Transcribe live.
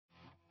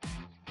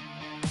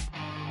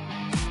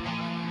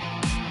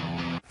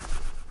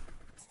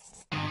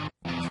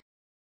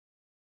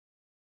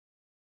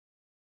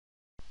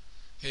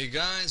Hey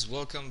guys,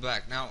 welcome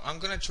back. Now I'm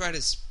gonna try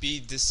to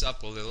speed this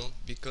up a little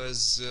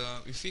because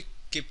if we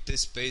keep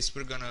this pace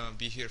we're gonna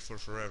be here for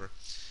forever,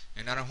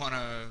 and I don't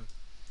wanna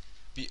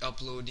be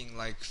uploading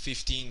like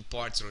 15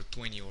 parts or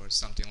 20 or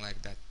something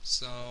like that.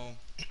 So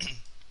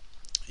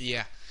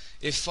yeah,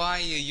 if I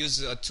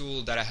use a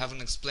tool that I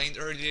haven't explained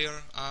earlier,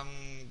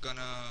 I'm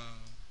gonna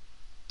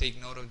take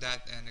note of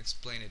that and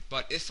explain it.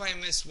 But if I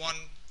miss one,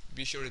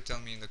 be sure to tell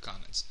me in the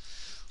comments.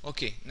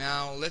 Okay,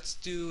 now let's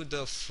do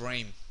the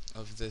frame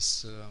of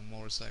this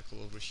motorcycle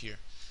over here.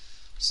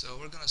 So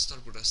we're gonna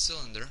start with a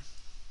cylinder,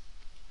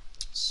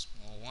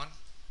 small one,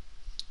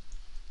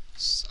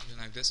 something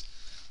like this.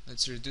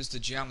 Let's reduce the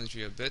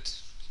geometry a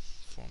bit,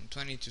 from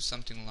 20 to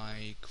something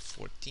like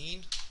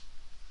 14.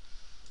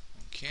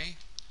 Okay,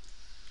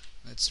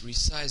 let's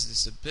resize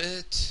this a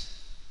bit.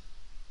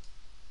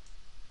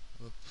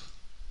 Whoop,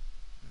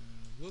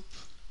 whoop,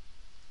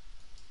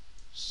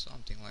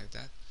 something like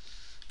that.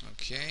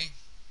 Okay,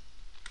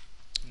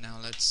 now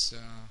let's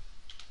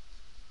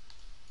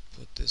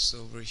put this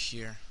over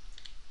here.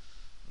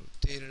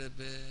 Rotate it a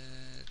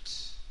bit,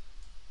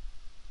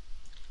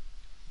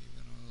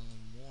 even a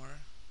little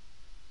more.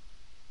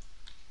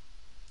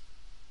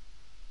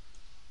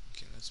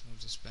 Okay, let's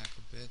move this back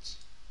a bit,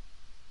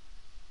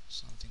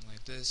 something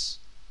like this.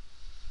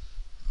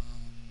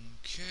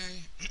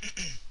 Okay.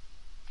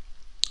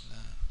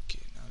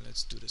 Okay, now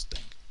let's do this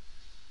thing.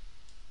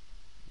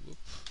 Whoop.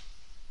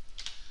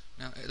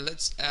 Now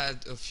let's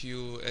add a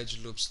few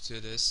edge loops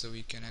to this so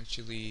we can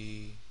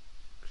actually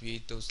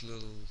create those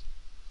little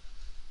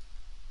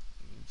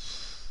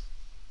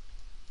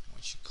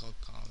what you call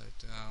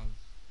it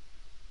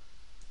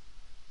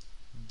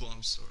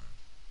bumps or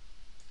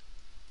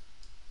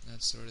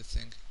that sort of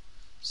thing.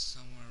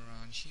 Somewhere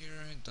around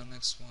here, the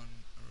next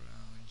one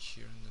around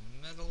here in the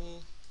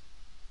middle,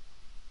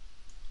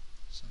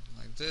 something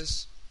like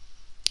this.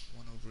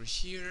 One over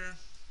here,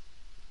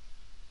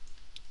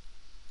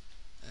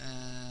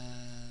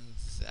 and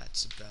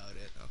that's about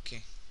it.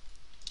 Okay,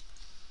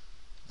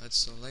 let's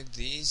select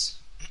these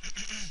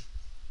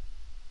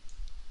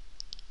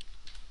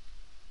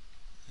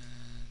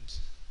and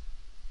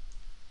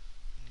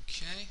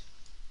okay,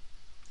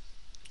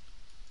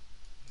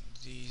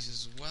 these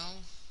as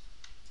well.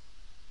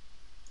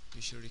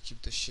 Be sure to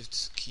keep the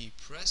shift key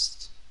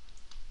pressed.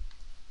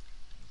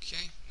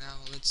 Okay, now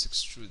let's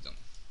extrude them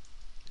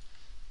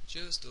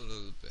just a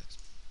little bit.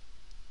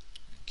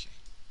 Okay,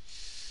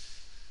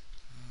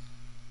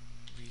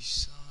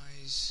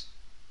 resize.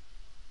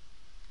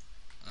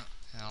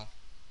 Hell.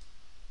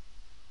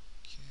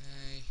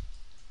 Okay.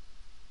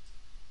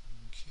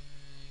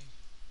 Okay.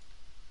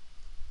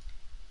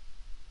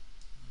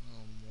 A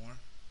little more.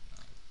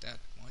 Not that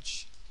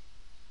much.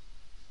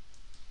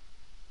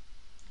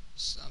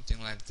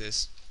 Something like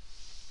this.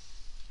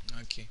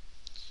 Okay.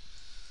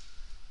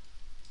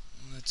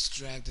 Let's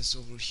drag this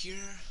over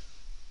here.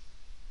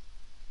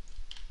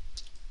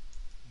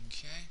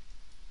 Okay.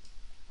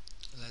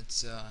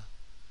 Let's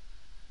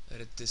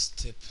edit this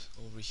tip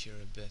over here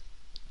a bit.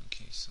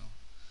 Okay, so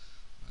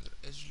another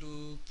edge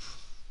loop,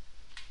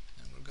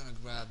 and we're gonna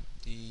grab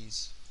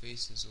these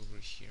faces over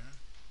here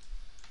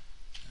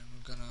and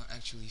we're gonna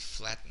actually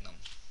flatten them.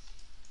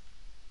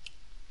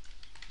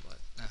 But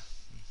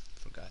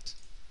forgot.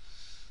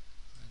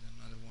 And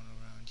another one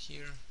around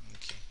here.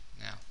 Okay,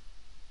 now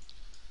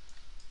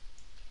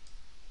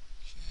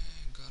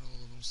got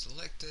all of them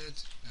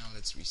selected. Now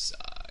let's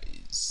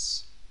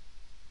resize.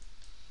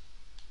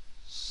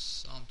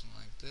 Something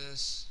like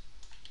this.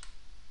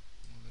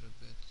 Move it a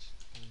bit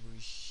over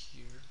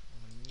here.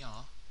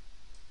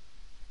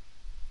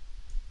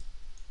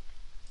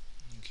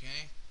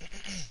 Okay.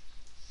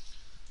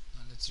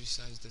 Now let's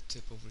resize the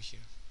tip over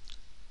here.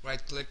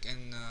 Right click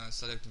and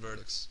select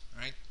vertex.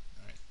 Alright?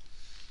 Alright.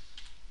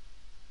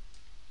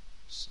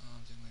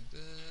 Something like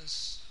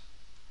this.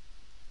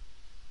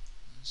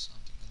 And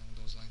something along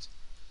those lines.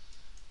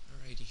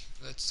 Alrighty,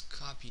 let's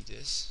copy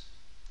this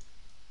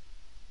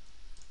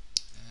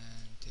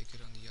and take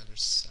it on the other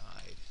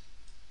side.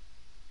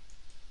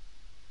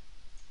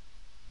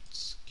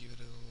 Let's give it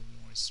a little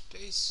more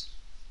space.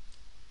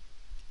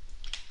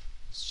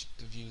 Let's check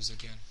the views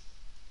again.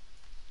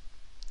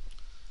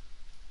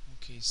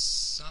 Okay,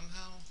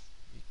 somehow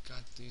we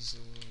got these a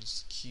little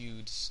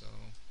skewed, so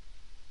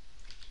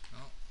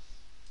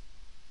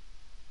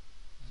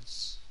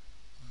let's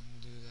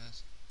undo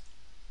that.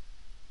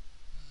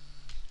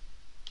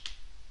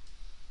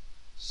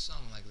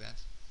 Something like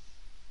that.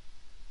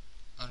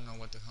 I don't know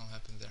what the hell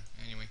happened there.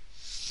 Anyway.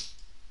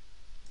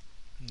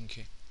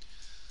 Okay.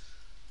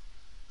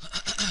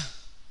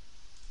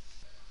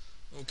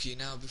 Okay,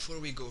 now before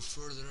we go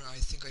further, I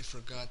think I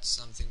forgot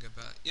something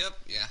about... Yep,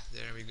 yeah,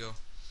 there we go.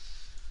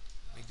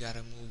 We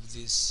gotta move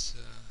this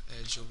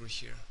edge over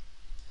here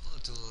a little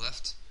to the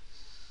left.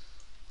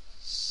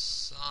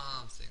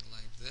 Something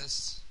like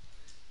this.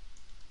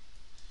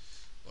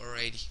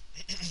 Alrighty.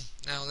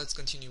 Now let's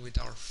continue with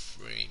our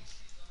frame.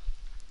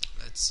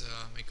 Let's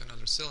make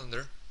another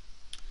cylinder.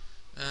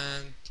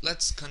 And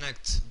let's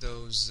connect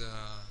those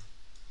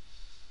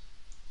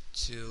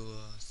two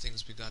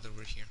things we got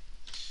over here.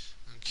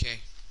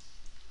 Okay,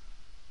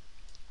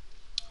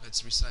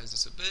 let's resize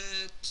this a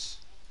bit.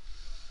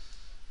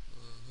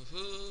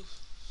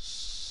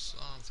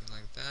 Something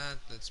like that.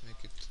 Let's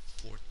make it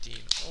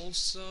 14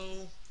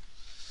 also.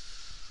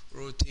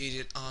 Rotate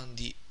it on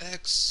the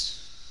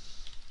X.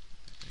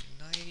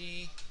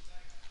 90.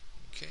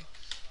 Okay,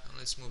 now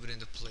let's move it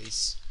into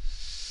place.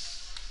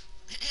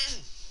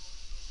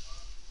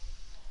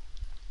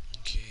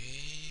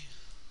 Okay,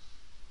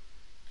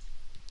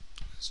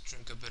 let's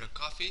drink a bit of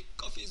coffee.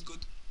 Coffee is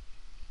good.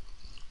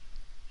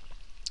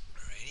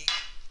 Alrighty.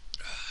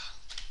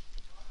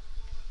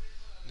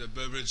 The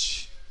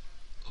beverage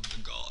of the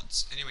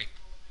gods. Anyway,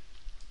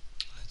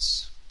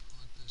 let's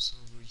put this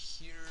over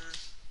here.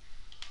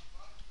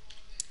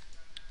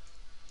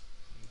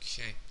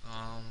 Okay,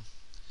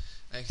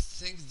 I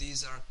think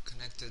these are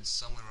connected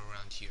somewhere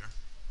around here.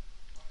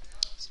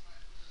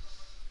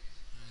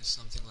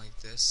 Something like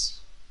this.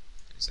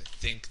 At least I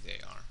think they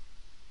are.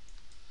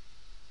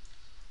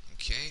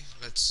 Okay,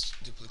 let's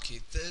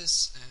duplicate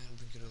this and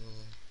bring it a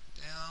little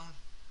down.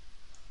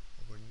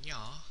 Over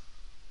nya.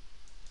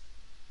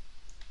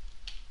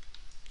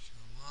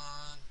 Come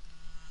on.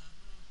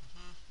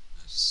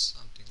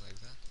 Something like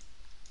that.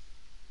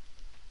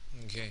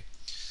 Okay.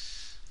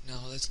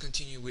 Now let's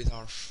continue with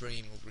our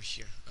frame over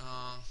here.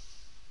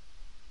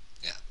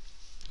 Yeah,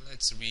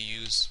 let's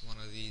reuse one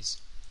of these.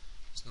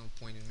 There's no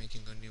point in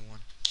making a new one.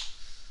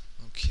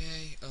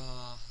 Okay,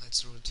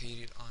 let's rotate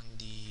it on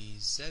the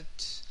Z,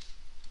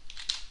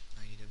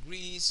 90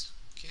 degrees.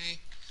 Okay,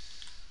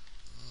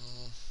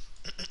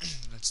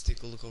 let's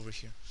take a look over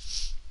here.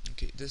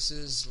 Okay, this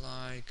is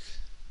like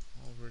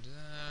over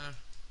there.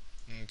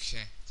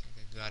 Okay, I think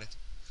I got it,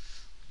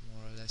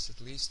 more or less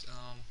at least.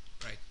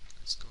 Right,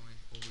 let's go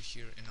over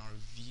here in our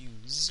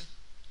views.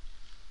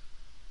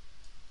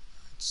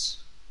 Let's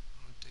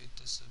rotate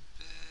this a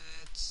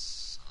bit,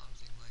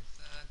 something like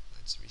that.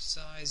 Let's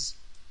resize.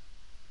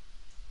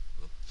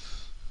 Whoop,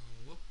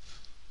 whoop.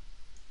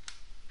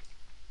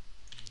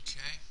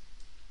 Okay.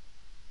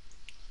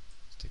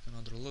 Let's take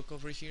another look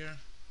over here.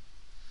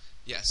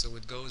 Yeah, so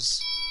it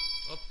goes.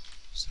 Oh,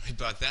 sorry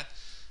about that.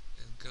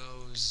 It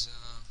goes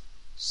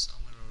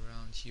somewhere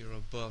around here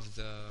above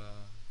the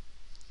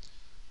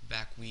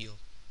back wheel.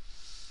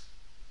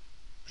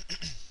 So I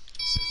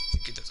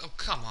think it does. Oh,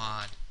 come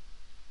on.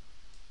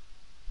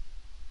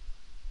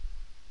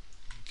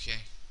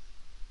 Okay.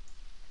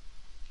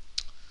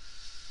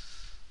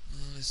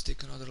 Let's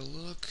take another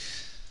look.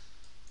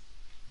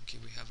 Okay,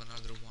 we have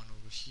another one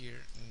over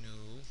here.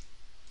 No.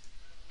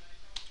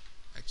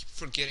 I keep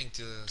forgetting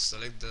to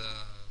select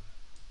the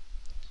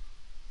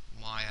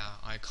Maya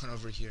icon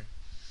over here.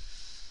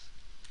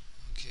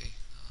 Okay.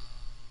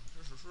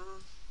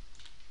 Rotate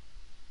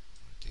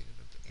it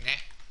a bit.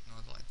 Nah,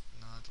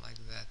 not like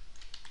that.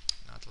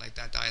 Not like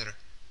that either.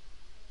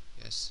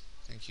 Yes,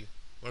 thank you.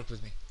 Work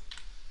with me.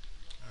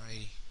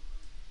 Alrighty.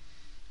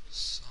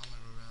 Somewhere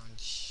around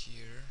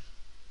here.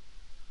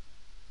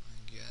 I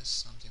guess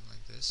something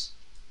like this.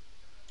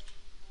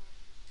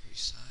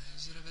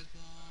 Resize it a bit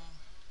more.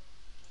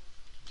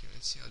 Okay,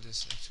 let's see how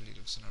this actually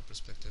looks in our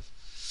perspective.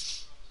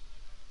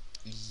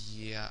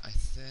 Yeah, I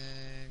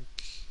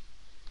think.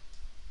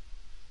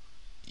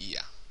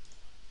 Yeah.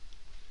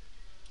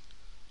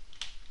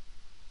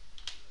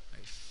 I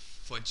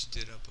fudged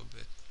it up a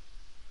bit.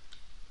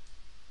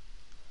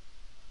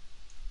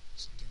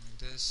 Something like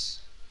this.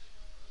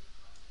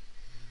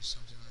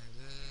 Something like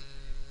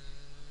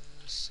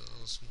this. A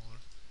little smaller.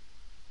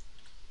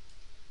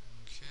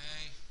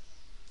 Okay.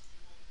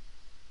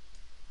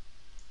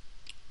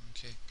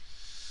 Okay.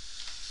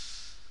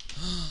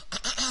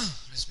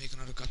 Let's make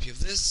another copy of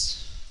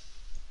this.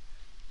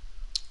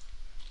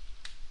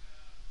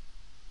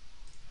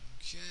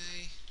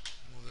 Okay.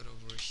 Move it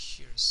over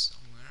here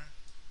somewhere.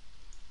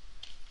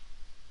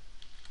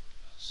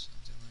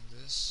 Something like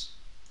this.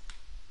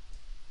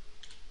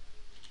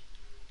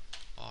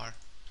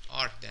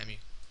 R, damn you.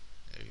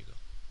 There you go.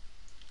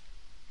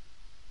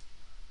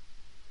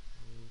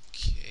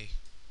 Okay.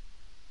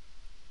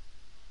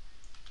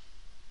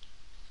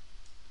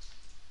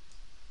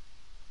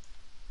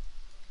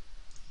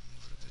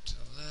 Move it a bit to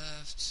the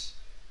left.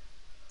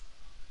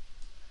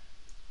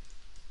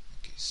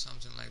 Okay,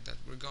 something like that.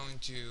 We're going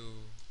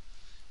to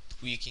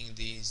tweaking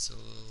these a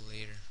little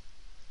later.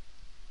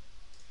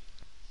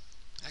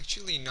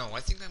 Actually, no.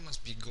 I think I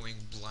must be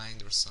going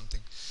blind or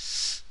something.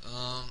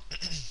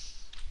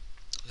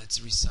 Let's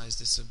resize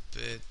this a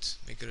bit,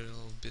 make it a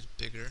little bit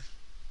bigger,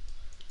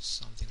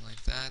 something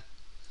like that.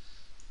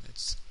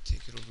 Let's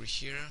take it over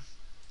here,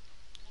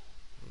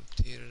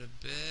 rotate it a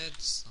bit,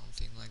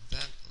 something like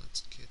that.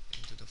 Let's get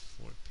into the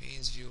 4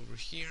 panes view over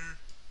here,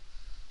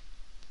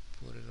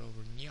 put it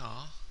over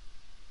nya.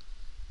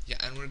 Yeah,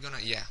 and we're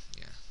gonna, yeah,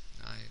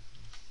 I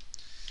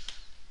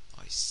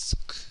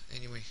suck.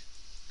 Anyway,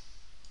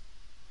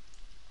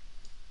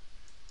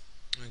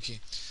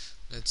 okay.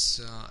 Let's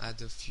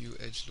add a few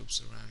edge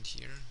loops around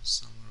here,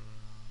 somewhere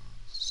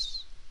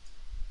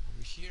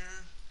over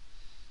here,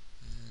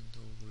 and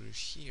over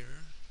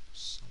here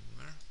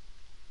somewhere.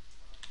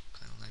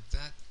 kind of like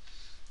that.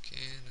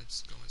 Okay,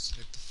 let's go and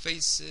select the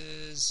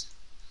faces.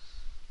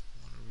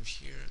 One over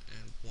here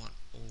and one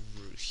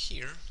over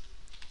here.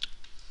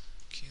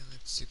 Okay,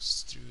 let's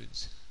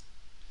extrude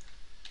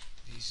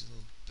these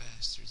little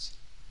bastards.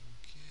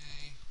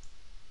 Okay.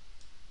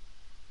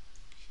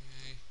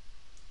 Okay.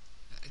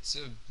 It's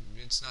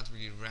not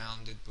really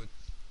rounded, but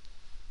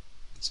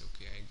it's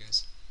okay, I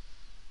guess.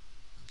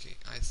 Okay,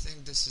 I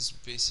think this is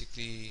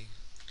basically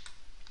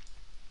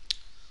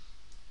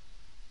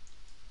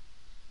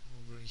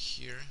over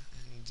here,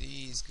 and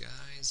these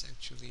guys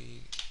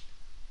actually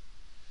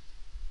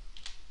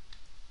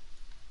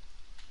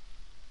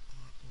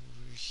are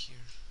over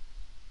here.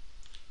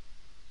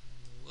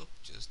 Whoop,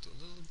 just a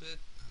little bit.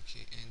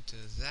 Okay, into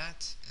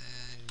that,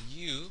 and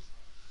you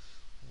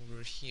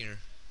over here.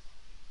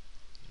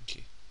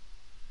 Okay,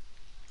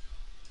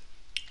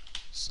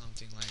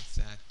 something like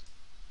that.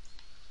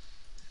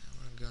 And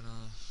we're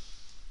gonna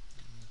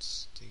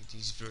let's take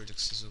these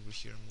vertices over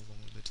here and move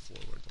them a bit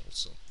forward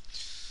also.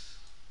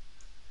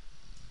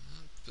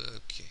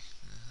 Okay,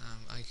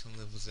 I can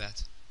live with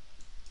that.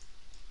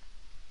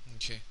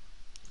 Okay,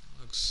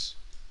 looks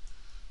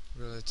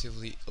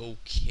relatively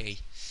okay.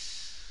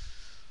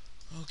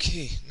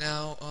 Okay,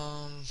 now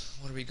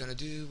what are we gonna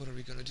do? What are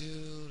we gonna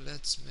do?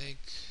 Let's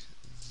make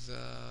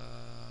the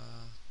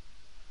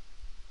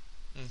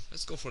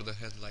let's go for the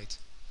headlight.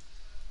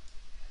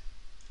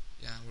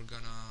 Yeah, we're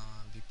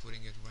gonna be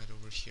putting it right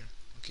over here.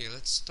 Okay,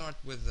 let's start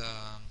with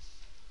the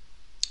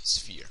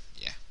sphere.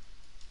 Yeah.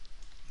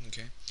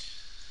 Okay.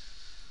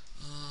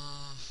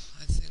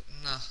 I think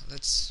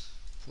let's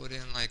put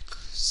in like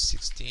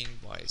 16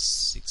 by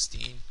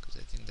 16 because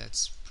I think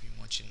that's pretty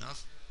much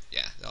enough.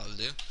 Yeah, that'll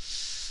do.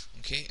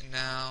 Okay,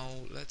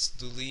 now let's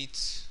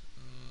delete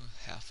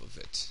half of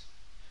it.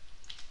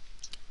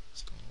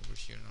 Let's go over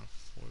here in our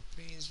 4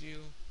 planes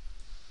view.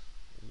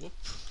 Whoop.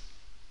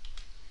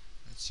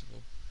 Let's see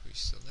what we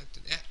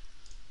selected. Yeah,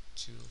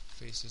 2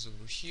 faces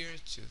over here,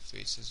 2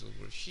 faces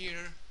over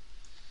here,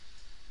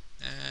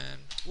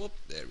 and whoop,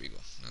 there we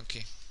go.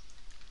 Okay,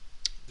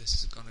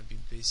 this is gonna be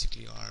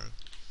basically our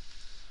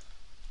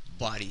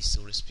body,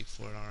 so to speak,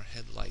 for our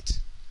headlight.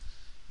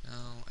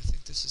 Now I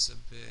think this is a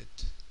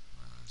bit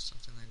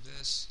something like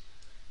this,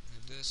 and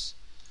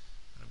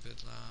a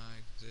bit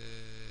like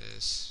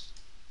this,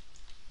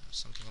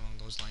 something along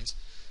those lines.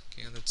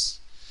 Okay, let's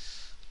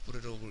put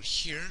it over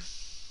here.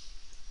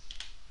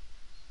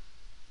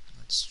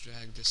 Let's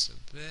drag this a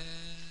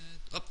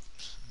bit up.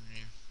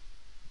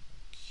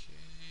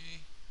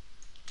 Okay,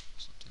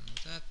 something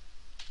like that.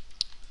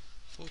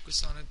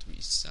 Focus on it,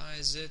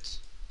 resize it.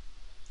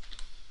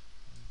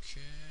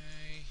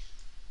 Okay,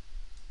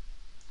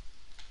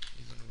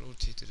 even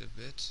rotate it a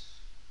bit,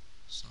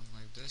 something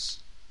like this.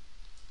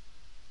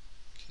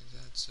 Okay,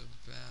 that's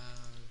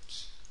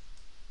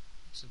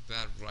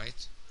about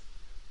right.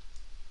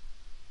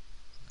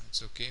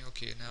 That's okay.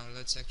 Okay, now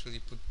let's actually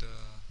put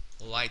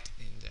the light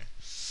in there.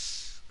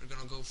 We're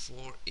gonna go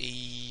for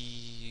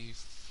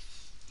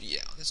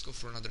let's go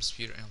for another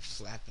sphere and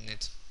flatten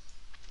it.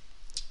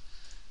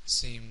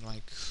 Same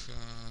like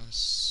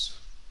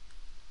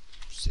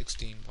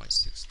 16 by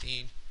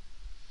 16.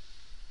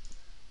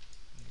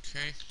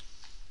 Okay,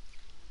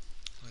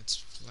 let's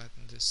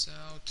flatten this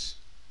out.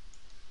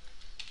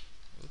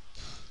 Oop.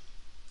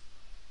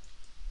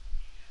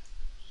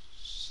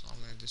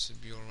 Something like this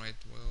would be alright.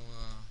 We'll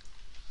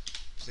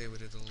play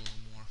with it a little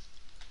more.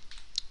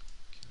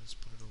 Okay, let's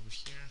put it over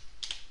here.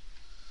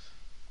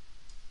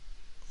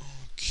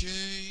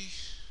 Okay,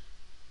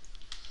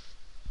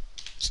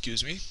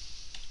 excuse me.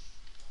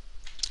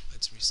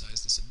 Let's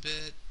resize this a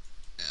bit.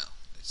 Now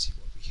let's see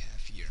what we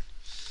have here.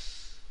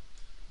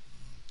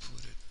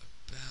 Put it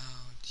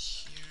about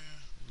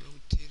here,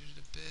 rotate it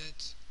a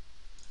bit.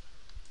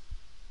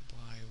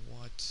 By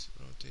what?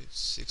 Rotate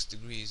 6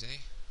 degrees,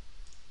 eh?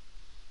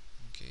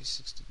 Okay,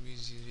 6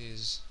 degrees it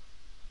is.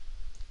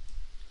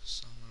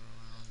 Somewhere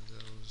around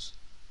those.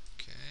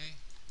 Okay,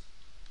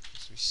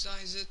 let's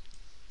resize it.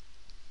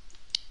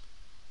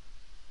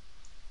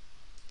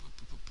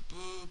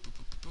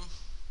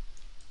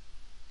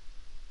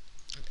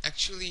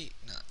 Actually,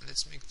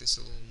 let's make this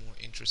a little more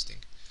interesting.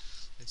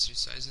 Let's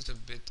resize it a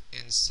bit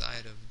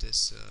inside of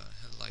this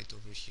headlight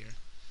over here.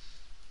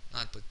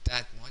 Not put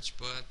that much,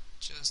 but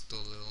just a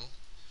little.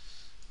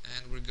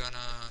 And we're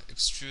gonna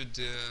extrude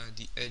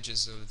the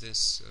edges of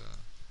this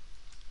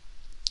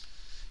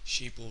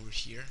shape over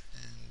here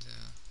and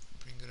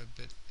bring it a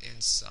bit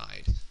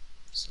inside,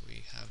 so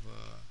we have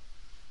a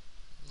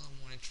little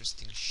more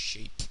interesting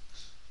shape.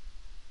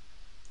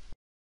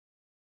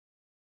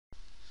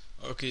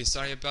 Okay,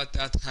 sorry about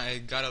that. I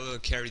got a little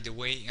carried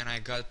away and I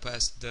got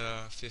past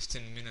the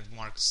 15-minute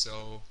mark,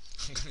 so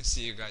I'm gonna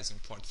see you guys in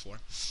part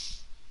 4.